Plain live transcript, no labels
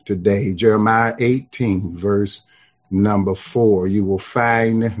today. Jeremiah 18, verse number 4. You will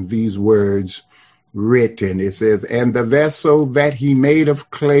find these words written. It says, "And the vessel that he made of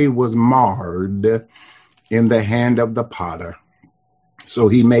clay was marred in the hand of the potter. So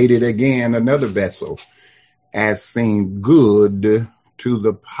he made it again another vessel, as seemed good to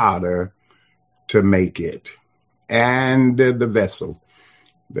the potter to make it. And the vessel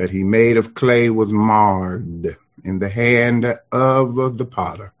that he made of clay was marred in the hand of the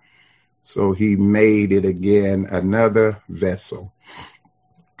potter. So he made it again another vessel,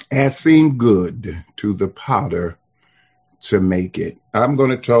 as seemed good to the potter to make it." I'm going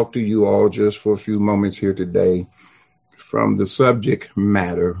to talk to you all just for a few moments here today from the subject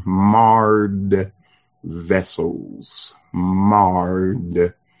matter, marred vessels.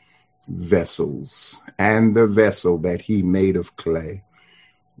 Marred vessels. And the vessel that he made of clay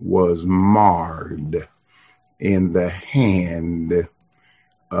was marred in the hand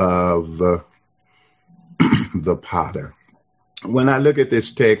of the potter. When I look at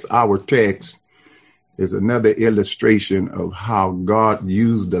this text, our text is another illustration of how God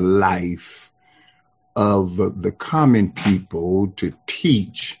used the life of the common people to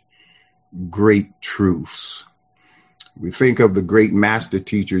teach great truths. We think of the great master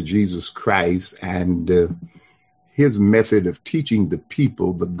teacher, Jesus Christ, and his method of teaching the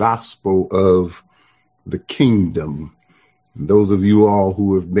people the gospel of the kingdom. Those of you all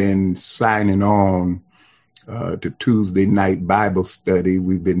who have been signing on to Tuesday night Bible study,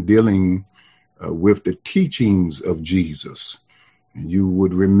 we've been dealing with the teachings of Jesus. You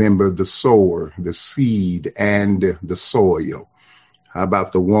would remember the sower, the seed, and the soil. How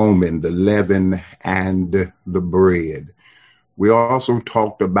about the woman, the leaven, and the bread? We also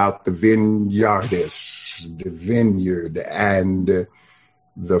talked about the vineyardist, the vineyard, and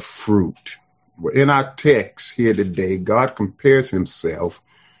the fruit. In our text here today, God compares himself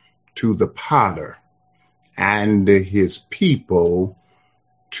to the potter and his people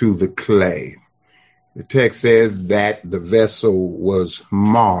to the clay. The text says that the vessel was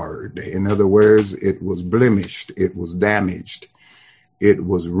marred. In other words, it was blemished, it was damaged, it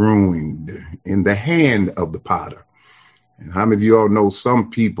was ruined in the hand of the potter. And how many of you all know some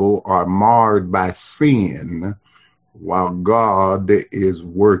people are marred by sin while God is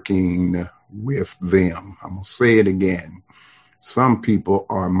working with them? I'm going to say it again. Some people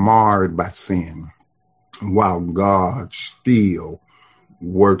are marred by sin while God still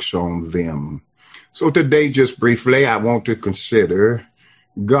works on them. So today, just briefly, I want to consider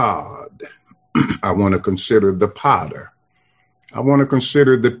God. I want to consider the potter. I want to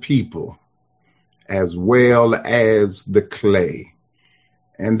consider the people as well as the clay.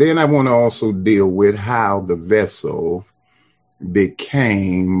 And then I want to also deal with how the vessel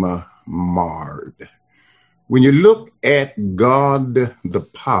became marred. When you look at God the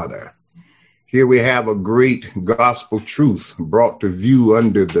potter, here we have a great gospel truth brought to view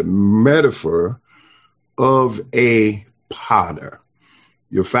under the metaphor of a potter.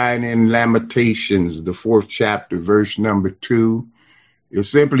 You'll find in Lamentations, the 4th chapter, verse number 2, it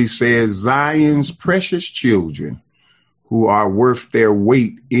simply says, "Zion's precious children who are worth their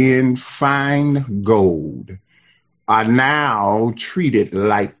weight in fine gold are now treated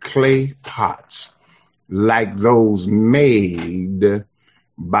like clay pots, like those made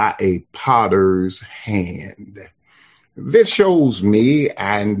by a potter's hand." This shows me,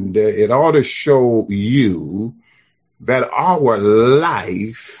 and it ought to show you, that our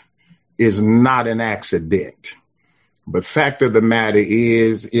life is not an accident. But fact of the matter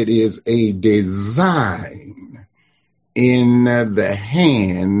is, it is a design in the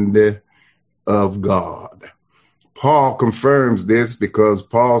hand of God. Paul confirms this because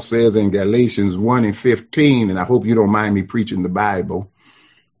Paul says in Galatians 1:15, and I hope you don't mind me preaching the Bible.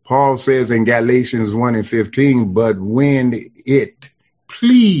 Paul says in Galatians 1:15, "But when it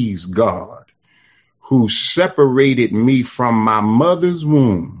pleased God, who separated me from my mother's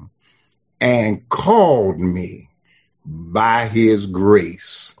womb and called me by his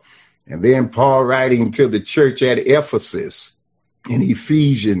grace." And then Paul, writing to the church at Ephesus in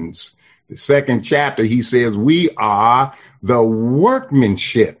Ephesians, the 2nd chapter, he says, "We are the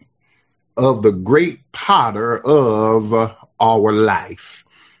workmanship of the great potter of our life."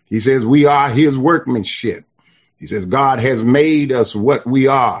 He says we are his workmanship. He says God has made us what we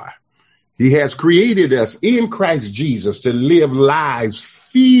are. He has created us in Christ Jesus to live lives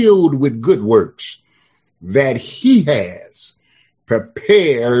filled with good works that he has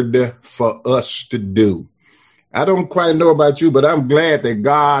prepared for us to do. I don't quite know about you, but I'm glad that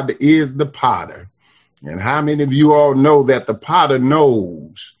God is the potter. And how many of you all know that the potter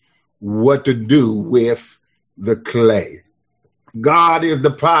knows what to do with the clay? God is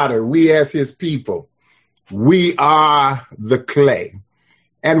the potter. We as his people, we are the clay.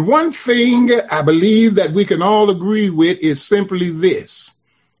 And one thing I believe that we can all agree with is simply this,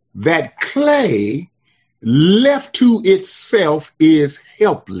 that clay left to itself is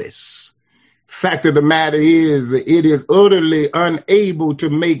helpless. Fact of the matter is, it is utterly unable to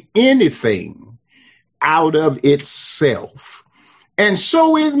make anything out of itself. And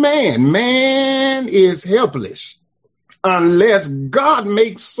so is man. Man is helpless unless God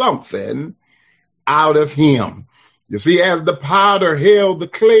makes something out of him. You see, as the potter held the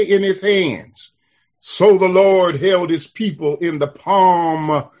clay in his hands, so the Lord held his people in the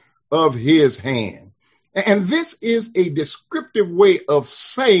palm of his hand. And this is a descriptive way of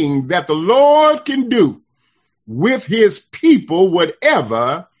saying that the Lord can do with his people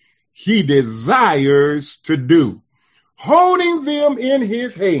whatever he desires to do. Holding them in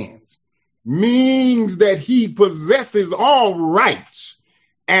his hands means that he possesses all rights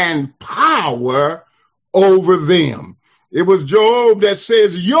and power over them. It was Job that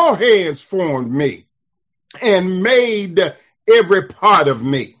says, your hands formed me and made every part of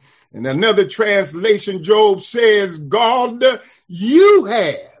me. In another translation, Job says, God, you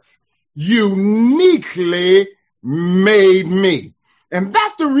have uniquely made me. And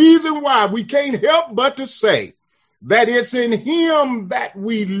that's the reason why we can't help but to say that it's in him that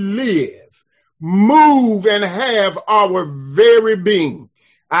we live, move, and have our very being.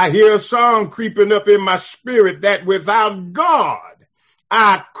 I hear a song creeping up in my spirit that without God,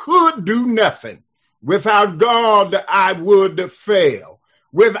 I could do nothing. Without God, I would fail.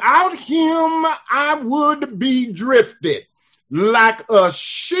 Without him, I would be drifted like a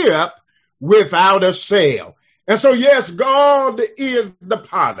ship without a sail. And so, yes, God is the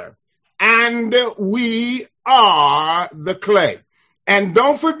potter and we are the clay. And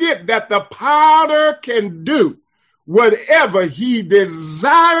don't forget that the potter can do whatever he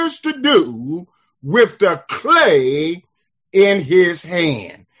desires to do with the clay in his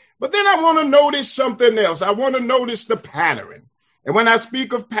hand. But then I want to notice something else. I want to notice the pattern. And when I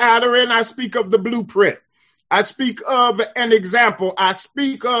speak of pattern, I speak of the blueprint. I speak of an example. I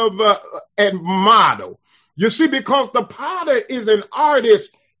speak of a model. You see, because the potter is an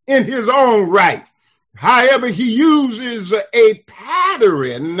artist in his own right. However, he uses a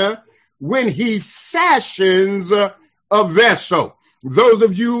pattern when he fashions a vessel. Those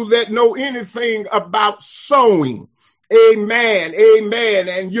of you that know anything about sewing, amen, amen.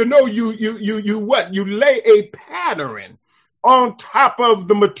 And you know, you lay a pattern on top of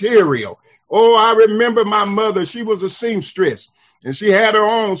the material. Oh, I remember my mother, she was a seamstress and she had her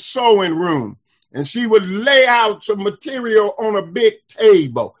own sewing room and she would lay out some material on a big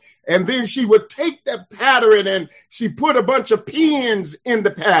table. And then she would take that pattern and she put a bunch of pins in the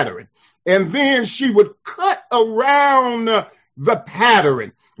pattern. And then she would cut around the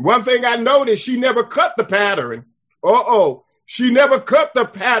pattern. One thing I noticed, she never cut the pattern. She never cut the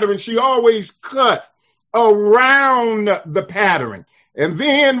pattern. She always cut around the pattern. And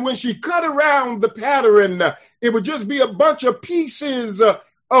then when she cut around the pattern, it would just be a bunch of pieces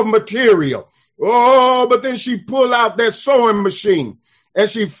of material. But then she pulled out that sewing machine and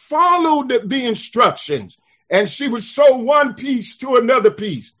she followed the instructions and she would sew one piece to another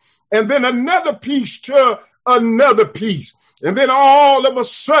piece and then another piece to another piece. And then all of a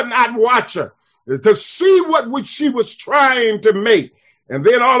sudden I'd watch her to see what she was trying to make. And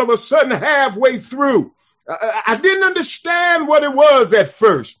then all of a sudden halfway through, I didn't understand what it was at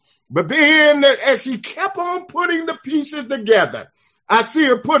first. But then as she kept on putting the pieces together, I see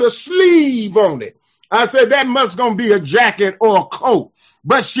her put a sleeve on it. I said, that must gonna be a jacket or a coat.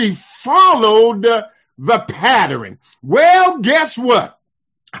 But she followed the pattern. Well, guess what?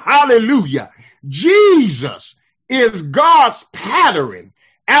 Hallelujah. Jesus is God's pattern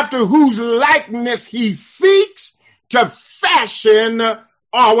after whose likeness he seeks to fashion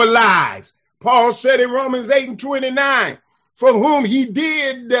our lives. Paul said in Romans 8:29, for whom he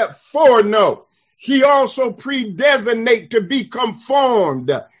did foreknow, he also predestinate to be conformed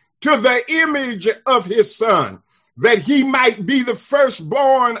to the image of his son, that he might be the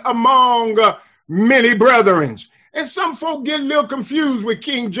firstborn among many brethren. And some folk get a little confused with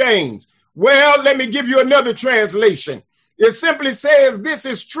King James. Well, let me give you another translation. It simply says this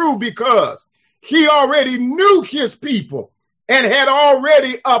is true because he already knew his people and had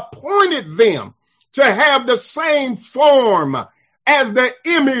already appointed them to have the same form as the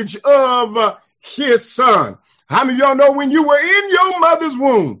image of his son. How many of y'all know when you were in your mother's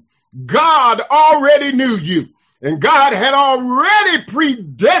womb, God already knew you and God had already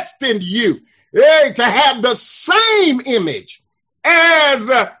predestined you to have the same image as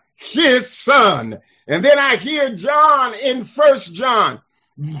his son. And then I hear John in 1 John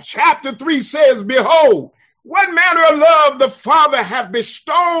chapter 3 says, behold, what manner of love the Father hath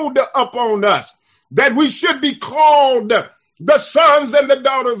bestowed upon us, that we should be called the sons and the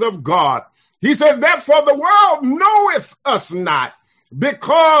daughters of God. He says, therefore the world knoweth us not,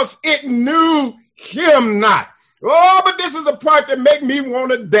 because it knew him not. Oh, but this is the part that make me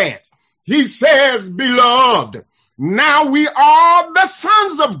want to dance. He says, beloved, now we are the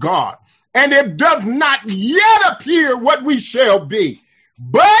sons of God, and it does not yet appear what we shall be.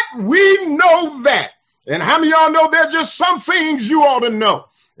 But we know that. And how many of y'all know there's just some things you ought to know?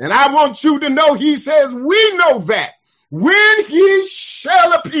 And I want you to know, he says, we know that when he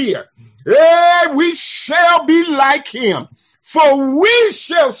shall appear, we shall be like him, for we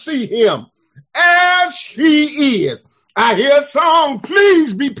shall see him as he is. I hear a song,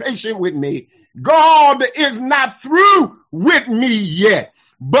 please be patient with me. God is not through with me yet.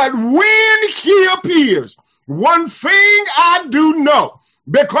 But when he appears, one thing I do know,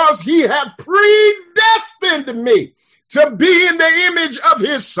 because he had predestined me to be in the image of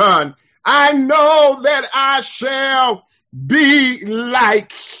his son, I know that I shall be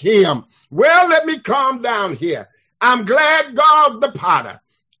like him. Well, let me calm down here. I'm glad God's the potter.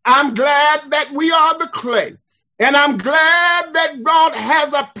 I'm glad that we are the clay. And I'm glad that God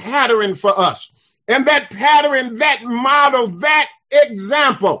has a pattern for us. And that pattern, that model, that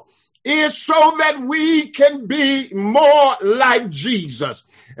example is so that we can be more like Jesus.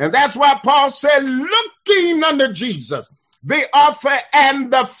 And that's why Paul said, looking unto Jesus, the author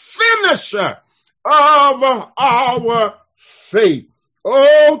and the finisher of our faith.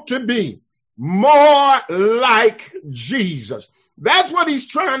 Oh, to be more like Jesus. That's what he's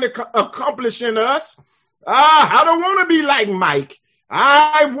trying to accomplish in us. I don't want to be like Mike.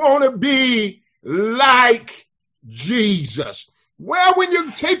 I want to be like Jesus. Well, when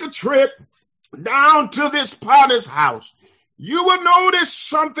you take a trip down to this potter's house, you will notice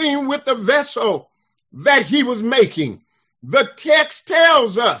something with the vessel that he was making. The text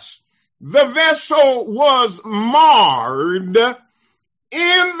tells us the vessel was marred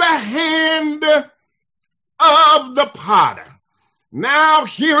in the hand of the potter. Now,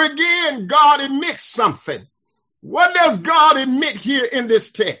 here again, God admits something. What does God admit here in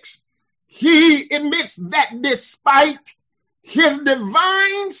this text? He admits that despite his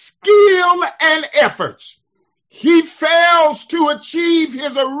divine skill and efforts, he fails to achieve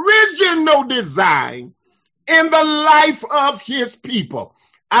his original design in the life of his people.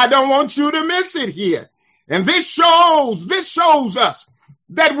 I don't want you to miss it here. And this shows us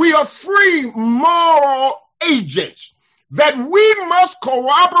that we are free moral agents, that we must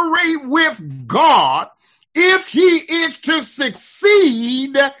cooperate with God if he is to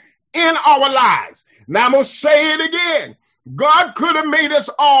succeed in our lives. Now I'm going to say it again. God could have made us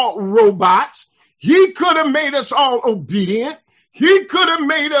all robots. He could have made us all obedient. He could have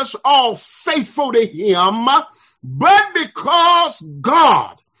made us all faithful to him. But because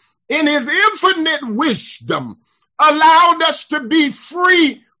God, in his infinite wisdom, allowed us to be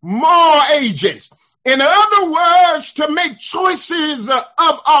free moral agents. In other words, to make choices of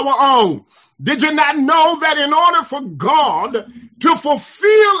our own. Did you not know that in order for God to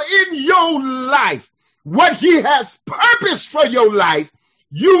fulfill in your life what he has purposed for your life,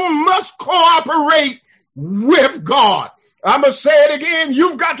 you must cooperate with God. I'm going to say it again.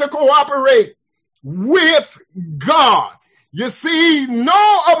 You've got to cooperate with God. You see,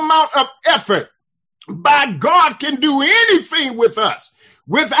 no amount of effort by God can do anything with us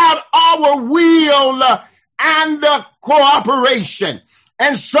without our will and cooperation.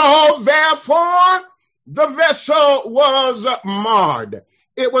 And so, therefore, the vessel was marred.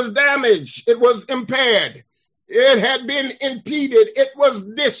 It was damaged. It was impaired. It had been impeded. It was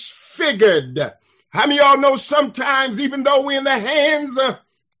disfigured. How many of y'all know sometimes, even though we're in the hands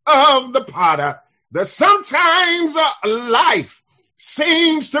of the potter, that sometimes life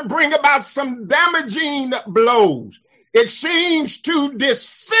seems to bring about some damaging blows. It seems to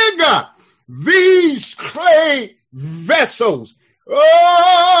disfigure these clay vessels.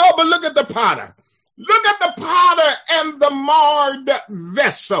 Oh, but look at the potter. Look at the potter and the marred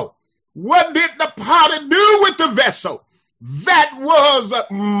vessel. What did the potter do with the vessel that was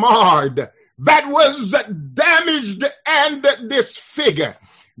marred, that was damaged and disfigured?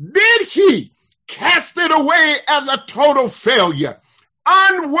 Did he cast it away as a total failure,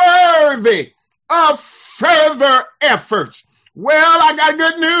 unworthy of further efforts? Well, I got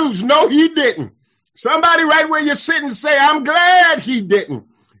good news. No, he didn't. Somebody right where you're sitting say, I'm glad he didn't.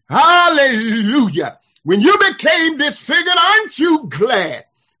 Hallelujah. When you became disfigured, aren't you glad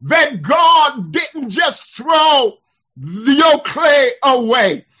that God didn't just throw your clay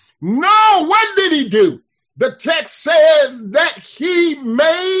away? No, what did he do? The text says that he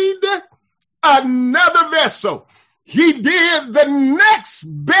made another vessel. He did the next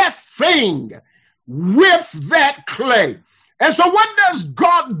best thing with that clay. And so what does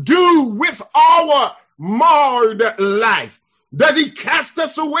God do with our marred life? Does he cast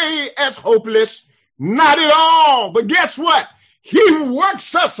us away as hopeless? Not at all. But guess what? He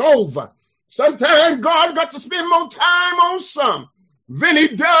works us over. Sometimes God got to spend more time on some than he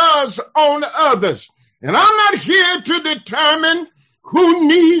does on others. And I'm not here to determine who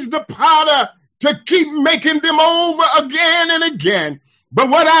needs the potter to keep making them over again and again. But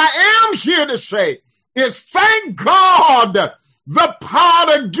what I am here to say is thank God the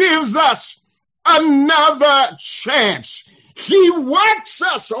potter gives us another chance. He works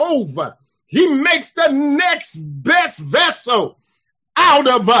us over. He makes the next best vessel out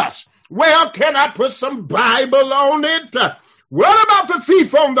of us. Well, can I put some Bible on it? What about the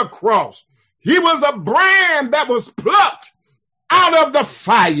thief on the cross? He was a brand that was plucked out of the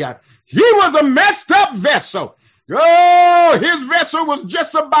fire. He was a messed up vessel. Oh, his vessel was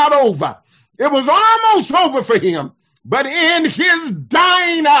just about over. It was almost over for him. But in his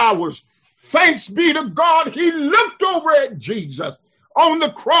dying hours, thanks be to God, he looked over at Jesus on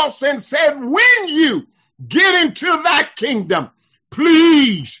the cross and said, when you get into that kingdom,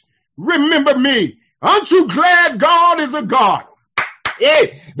 please remember me. Aren't you glad God is a God?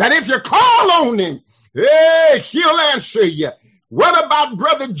 Hey, that if you call on him, hey, he'll answer you. What about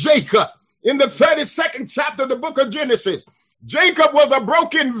brother Jacob in the 32nd chapter of the book of Genesis? Jacob was a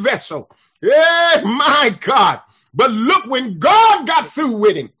broken vessel. Hey, my God. But look, when God got through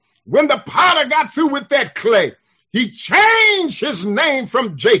with him, when the potter got through with that clay, he changed his name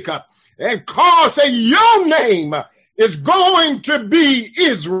from Jacob and called, say, your name is going to be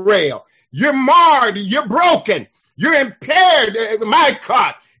Israel. You're marred, you're broken, you're impaired. My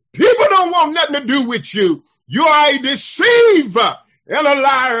God, people don't want nothing to do with you. You are a deceiver and a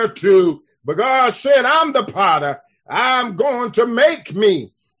liar too. But God said, I'm the potter. I'm going to make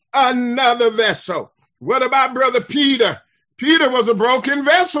me another vessel. What about brother Peter? Peter was a broken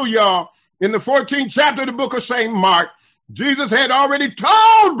vessel, y'all. In the 14th chapter of the book of St. Mark, Jesus had already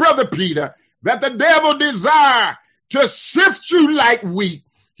told brother Peter that the devil desired to sift you like wheat.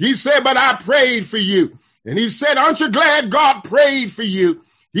 He said, but I prayed for you. And he said, aren't you glad God prayed for you?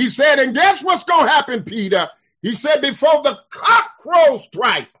 He said, and guess what's going to happen, Peter? He said, before the cock crows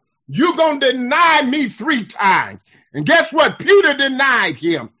twice, you're going to deny me 3 times. And guess what? Peter denied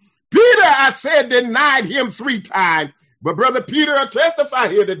him. Peter, I said, denied him 3 times. But brother Peter, I testify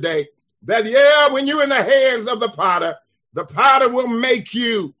here today that, yeah, when you're in the hands of the potter will make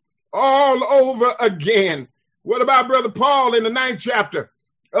you all over again. What about brother Paul in the 9th chapter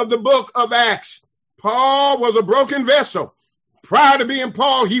of the book of Acts? Paul was a broken vessel. Prior to being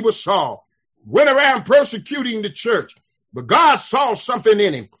Paul, he was Saul. Went around persecuting the church. But God saw something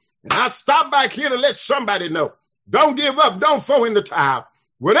in him. And I stopped back here to let somebody know. Don't give up. Don't throw in the towel.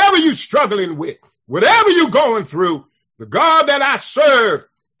 Whatever you're struggling with, whatever you're going through, the God that I serve,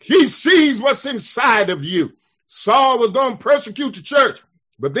 he sees what's inside of you. Saul was going to persecute the church,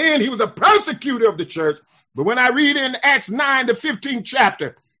 but then he was a persecutor of the church. But when I read in Acts 9, the 15th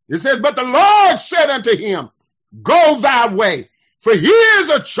chapter, it says, but the Lord said unto him, go thy way, for he is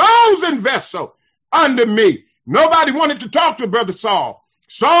a chosen vessel unto me. Nobody wanted to talk to brother Saul.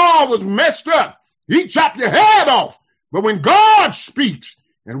 Saul was messed up. He chopped your head off. But when God speaks,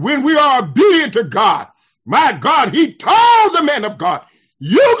 and when we are obedient to God, my God, he told the man of God,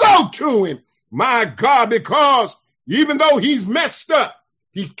 you go to him, my God, because even though he's messed up,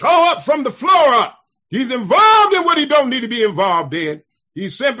 he tore up from the floor up. He's involved in what he don't need to be involved in. He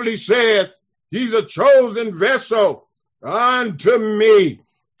simply says, he's a chosen vessel unto me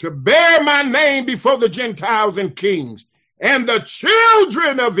to bear my name before the Gentiles and kings and the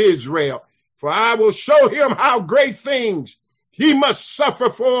children of Israel. For I will show him how great things he must suffer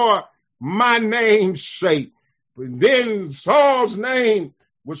for my name's sake. But then Saul's name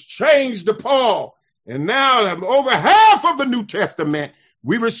was changed to Paul. And now over half of the New Testament,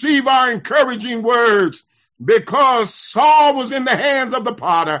 we receive our encouraging words because Saul was in the hands of the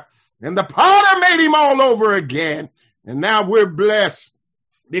potter and the potter made him all over again. And now we're blessed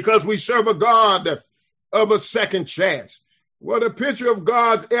because we serve a God of a second chance. What a picture of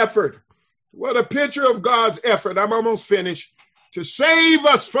God's effort. What a picture of God's effort. I'm almost finished. To save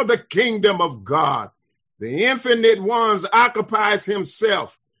us for the kingdom of God. The infinite ones occupies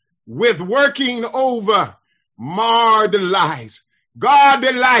himself with working over marred lives. God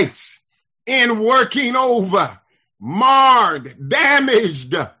delights in working over marred,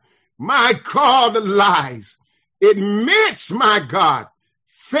 damaged, my God, lives. It meets, my God,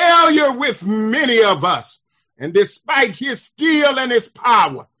 failure with many of us. And despite his skill and his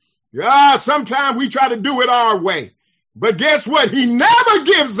power, sometimes we try to do it our way. But guess what? He never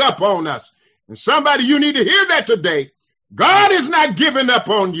gives up on us. And somebody, you need to hear that today. God is not giving up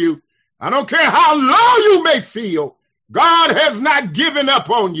on you. I don't care how low you may feel. God has not given up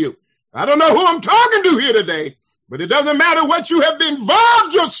on you. I don't know who I'm talking to here today, but it doesn't matter what you have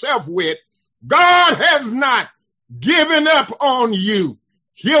involved yourself with. God has not given up on you.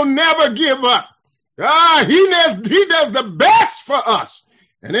 He'll never give up. He does the best for us.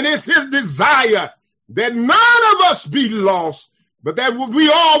 And it is his desire that none of us be lost, but that we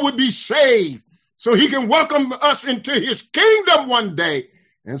all would be saved so he can welcome us into his kingdom one day.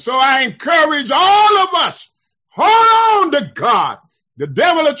 And so I encourage all of us, hold on to God. The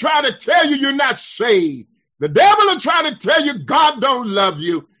devil will try to tell you you're not saved. The devil will try to tell you God don't love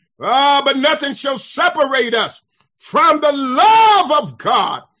you. But nothing shall separate us from the love of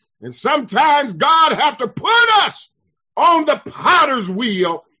God. And sometimes God have to put us on the potter's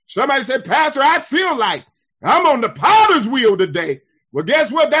wheel. Somebody said, Pastor, I feel like I'm on the potter's wheel today. Well,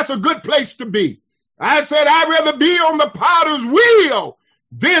 guess what? That's a good place to be. I said, I'd rather be on the potter's wheel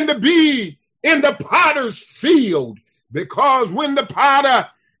than to be in the potter's field. Because when the potter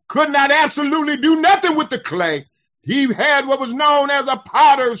could not absolutely do nothing with the clay, he had what was known as a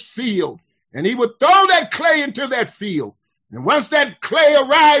potter's field. And he would throw that clay into that field. And once that clay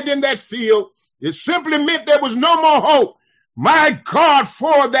arrived in that field, it simply meant there was no more hope, my God,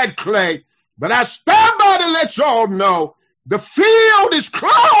 for that clay. But I stand by to let y'all know the field is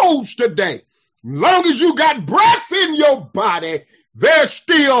closed today. As long as you got breath in your body, there's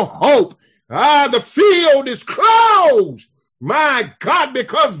still hope. The field is closed, my God,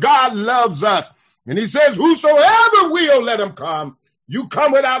 because God loves us. And he says, whosoever will, let him come. You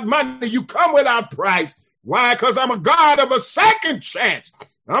come without money. You come without price. Why? Because I'm a God of a second chance.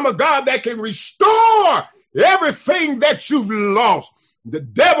 I'm a God that can restore everything that you've lost. The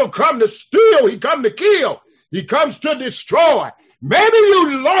devil come to steal. He come to kill. He comes to destroy. Maybe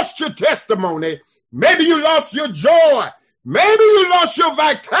you lost your testimony. Maybe you lost your joy. Maybe you lost your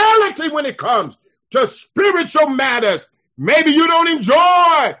vitality when it comes to spiritual matters. Maybe you don't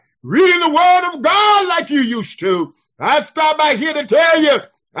enjoy reading the word of God like you used to. I stop by here to tell you,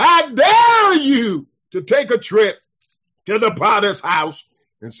 I dare you to take a trip to the potter's house.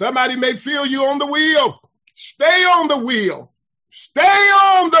 And somebody may feel you on the wheel. Stay on the wheel. Stay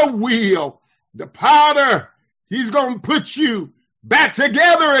on the wheel. The potter, he's going to put you back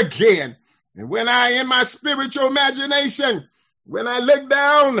together again. And when in my spiritual imagination, when I look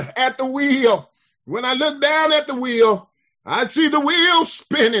down at the wheel, I see the wheel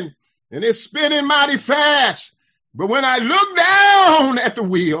spinning, and it's spinning mighty fast. But when I look down at the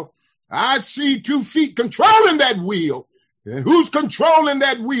wheel, I see 2 feet controlling that wheel. And who's controlling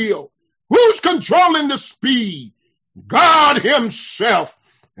that wheel? Who's controlling the speed? God himself.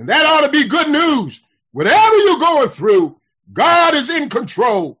 And that ought to be good news. Whatever you're going through, God is in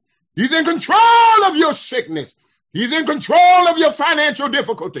control. He's in control of your sickness. He's in control of your financial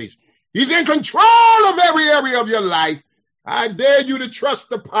difficulties. He's in control of every area of your life. I dare you to trust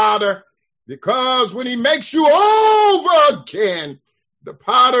the potter, because when he makes you over again, the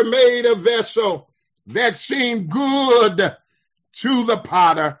potter made a vessel that seemed good to the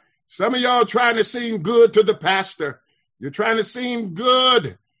potter. Some of y'all trying to seem good to the pastor. You're trying to seem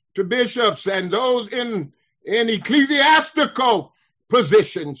good to bishops and those in ecclesiastical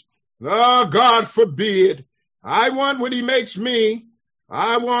positions. Oh, God forbid. When he makes me,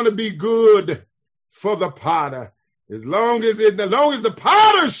 I want to be good for the potter. As long as the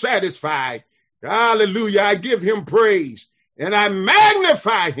potter's satisfied, hallelujah, I give him praise and I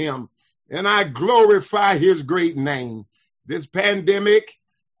magnify him and I glorify his great name. This pandemic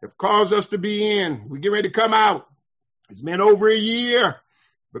have caused us to be in. We get ready to come out. It's been over a year,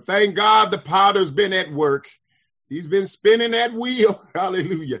 but thank God the potter's been at work. He's been spinning that wheel.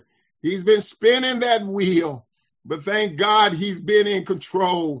 Hallelujah. He's been spinning that wheel, but thank God he's been in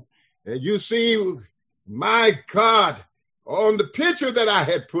control. And you see, my God, on the picture that I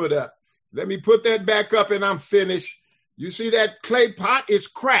had put up, let me put that back up and I'm finished. You see that clay pot is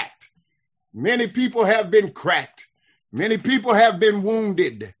cracked. Many people have been cracked. Many people have been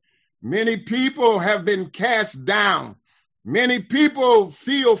wounded. Many people have been cast down. Many people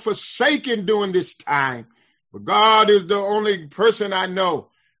feel forsaken during this time. But God is the only person I know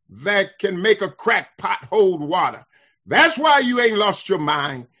that can make a cracked pot hold water. That's why you ain't lost your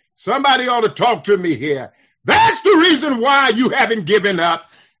mind. Somebody ought to talk to me here. That's the reason why you haven't given up.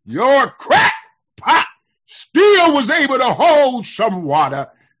 Your cracked pot still was able to hold some water,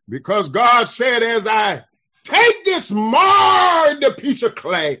 because God said, as I Take this marred piece of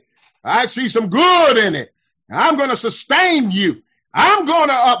clay. I see some good in it. I'm going to sustain you. I'm going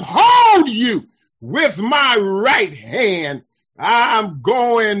to uphold you with my right hand. I'm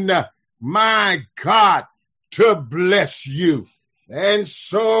going, my God, to bless you. And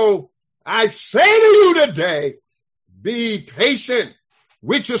so I say to you today, be patient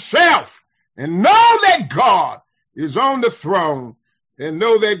with yourself and know that God is on the throne, and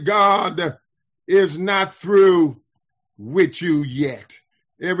know that God is not through with you yet.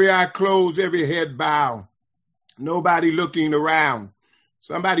 Every eye closed, every head bowed, nobody looking around.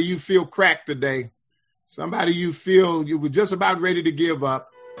 Somebody you feel cracked today. Somebody you feel you were just about ready to give up.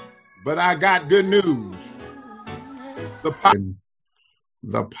 But I got good news.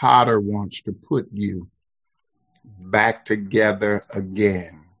 The potter wants to put you back together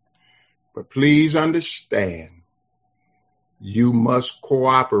again. But please understand, you must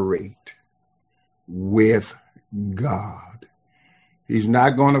cooperate with God. He's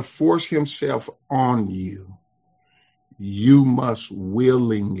not going to force himself on you. You must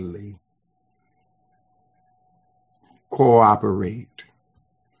willingly cooperate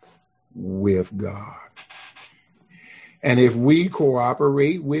with God. And if we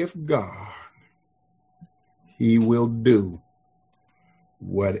cooperate with God, he will do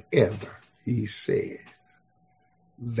whatever he said.